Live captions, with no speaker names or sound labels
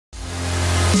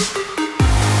Hey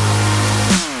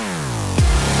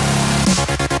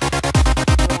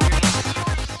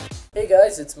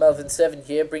guys, it's Melvin7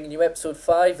 here, bringing you episode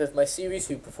 5 of my series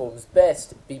Who Performs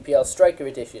Best, BPL Striker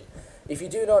Edition. If you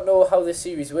do not know how this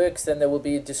series works, then there will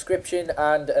be a description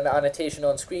and an annotation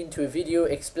on screen to a video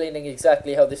explaining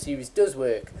exactly how the series does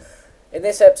work. In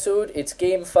this episode, it's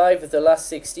game 5 of the last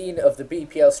 16 of the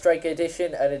BPL Striker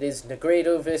Edition, and it is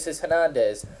Negredo versus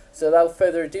Hernandez. So without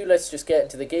further ado, let's just get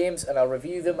into the games, and I'll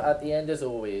review them at the end as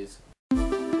always.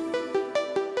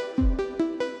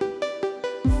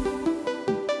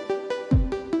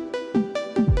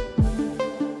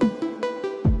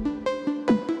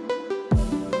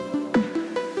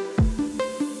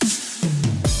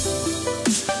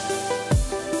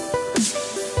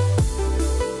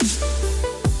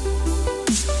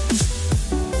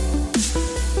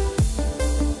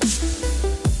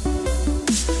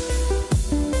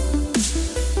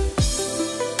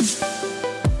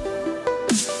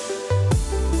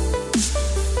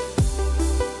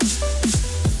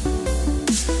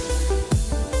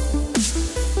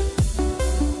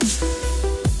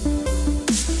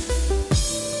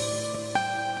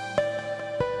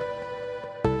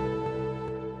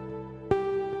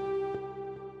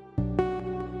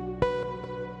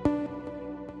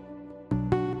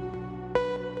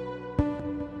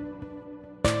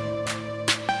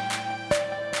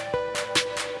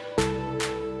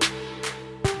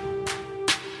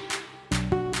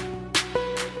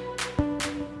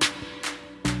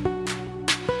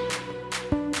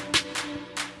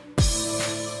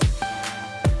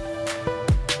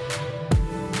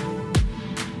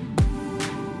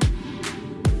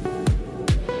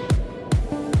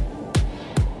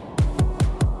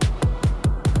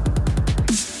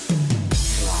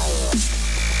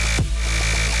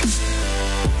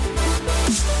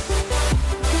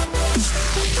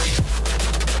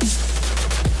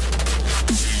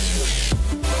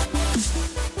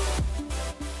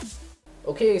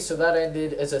 Okay, so that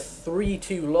ended as a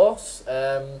 3-2 loss.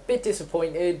 Bit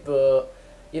disappointed, but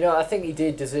I think he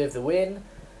did deserve the win.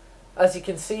 As you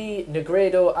can see,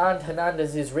 Negredo and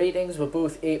Hernandez's ratings were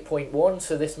both 8.1,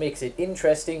 so this makes it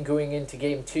interesting going into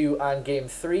game 2 and game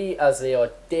 3 as they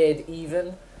are dead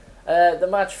even. The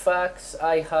match facts,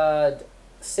 I had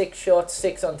 6 shots,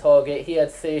 6 on target. He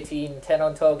had 13, 10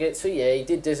 on target, so yeah, he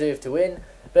did deserve to win.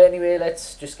 But anyway,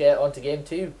 let's just get on to game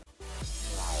 2.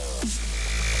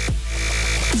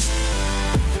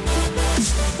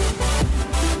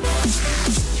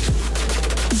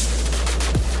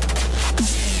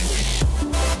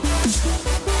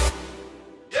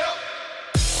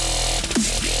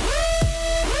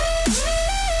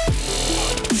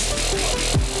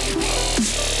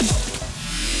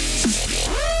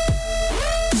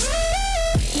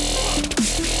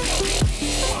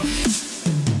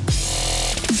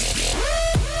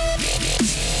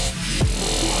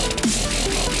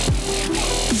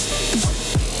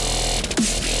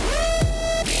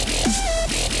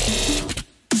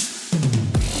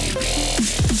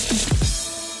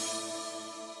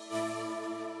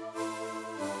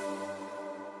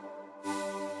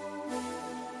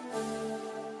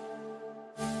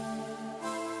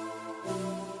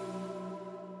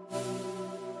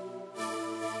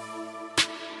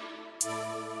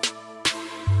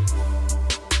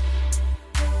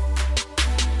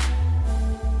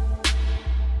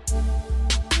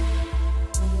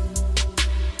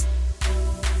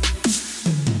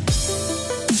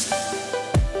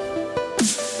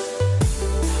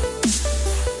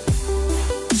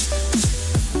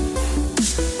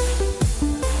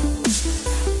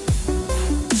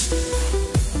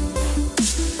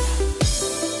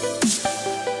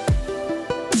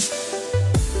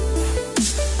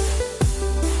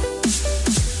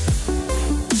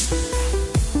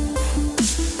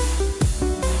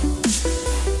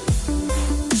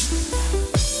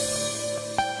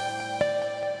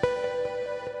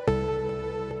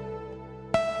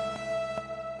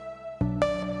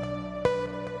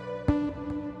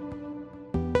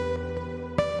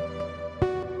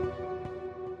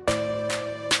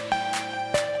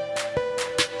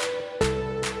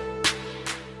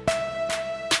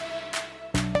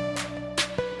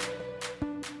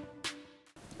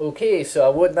 Okay, so I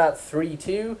won that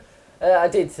 3-2. I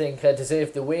did think I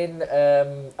deserved the win.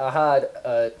 I had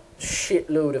a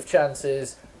shitload of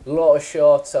chances, a lot of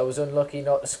shots. I was unlucky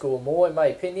not to score more, in my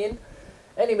opinion.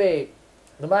 Anyway,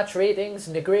 the match ratings,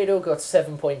 Negredo got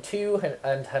 7.2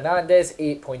 and Hernandez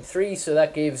 8.3, so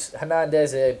that gives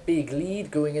Hernandez a big lead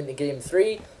going into game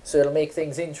 3, so it'll make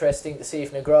things interesting to see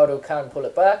if Negredo can pull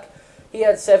it back. He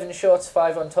had 7 shots,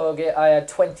 5 on target. I had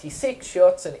 26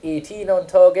 shots and 18 on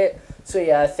target. So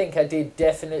yeah, I think I did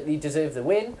definitely deserve the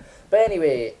win. But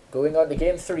anyway, going on to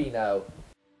game 3 now.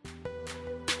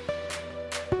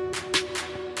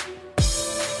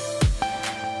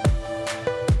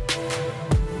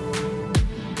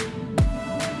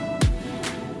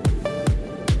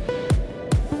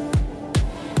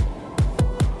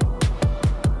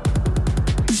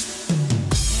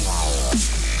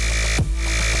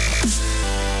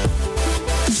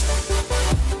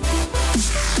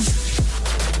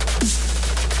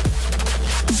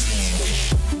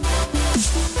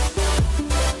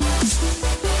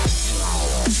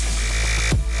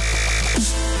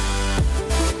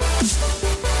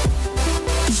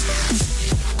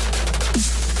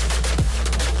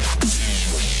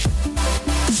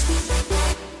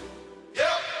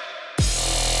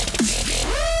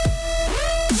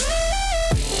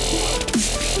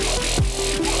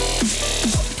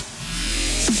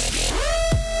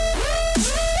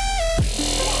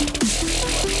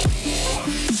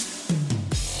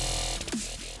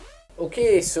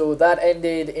 Okay, so that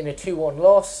ended in a 2-1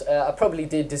 loss. I probably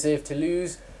did deserve to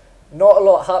lose. Not a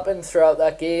lot happened throughout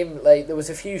that game. Like, there was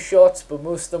a few shots, but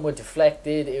most of them were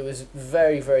deflected. It was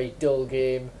very, very dull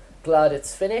game. Glad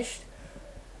it's finished.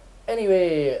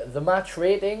 Anyway, the match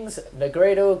ratings.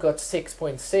 Negredo got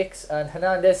 6.6 and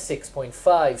Hernandez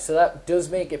 6.5. So that does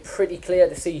make it pretty clear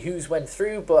to see who's went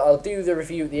through, but I'll do the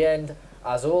review at the end,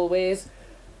 as always.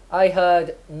 I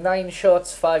had 9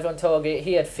 shots, 5 on target.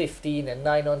 He had 15 and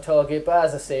 9 on target. But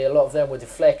as I say, a lot of them were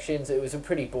deflections. It was a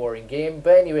pretty boring game.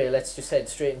 But anyway, let's just head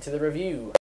straight into the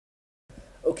review.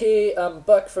 Okay, I'm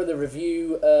back for the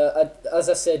review. As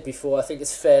I said before, I think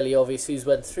it's fairly obvious who's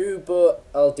went through, but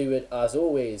I'll do it as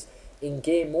always. In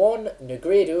game 1,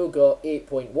 Negredo got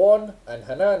 8.1 and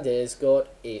Hernandez got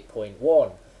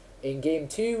 8.1. In game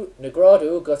 2,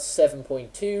 Negredo got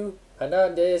 7.2,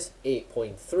 Hernandez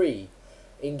 8.3.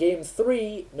 In game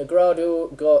 3,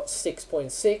 Negredo got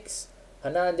 6.6,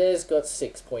 Hernandez got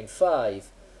 6.5.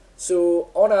 So,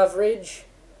 on average,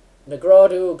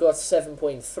 Negredo got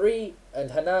 7.3 and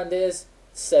Hernandez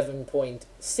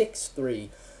 7.63.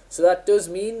 So that does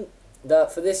mean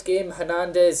that for this game,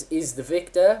 Hernandez is the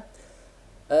victor.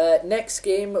 Next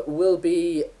game will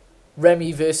be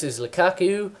Remy versus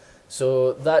Lukaku.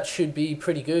 So that should be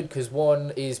pretty good because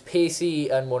one is pacey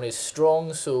and one is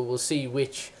strong. So we'll see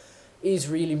which is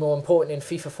really more important in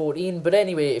FIFA 14. But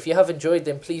anyway, if you have enjoyed,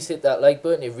 then please hit that like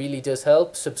button. It really does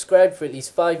help. Subscribe for at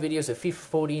least 5 videos of FIFA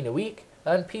 14 a week.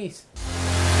 And peace.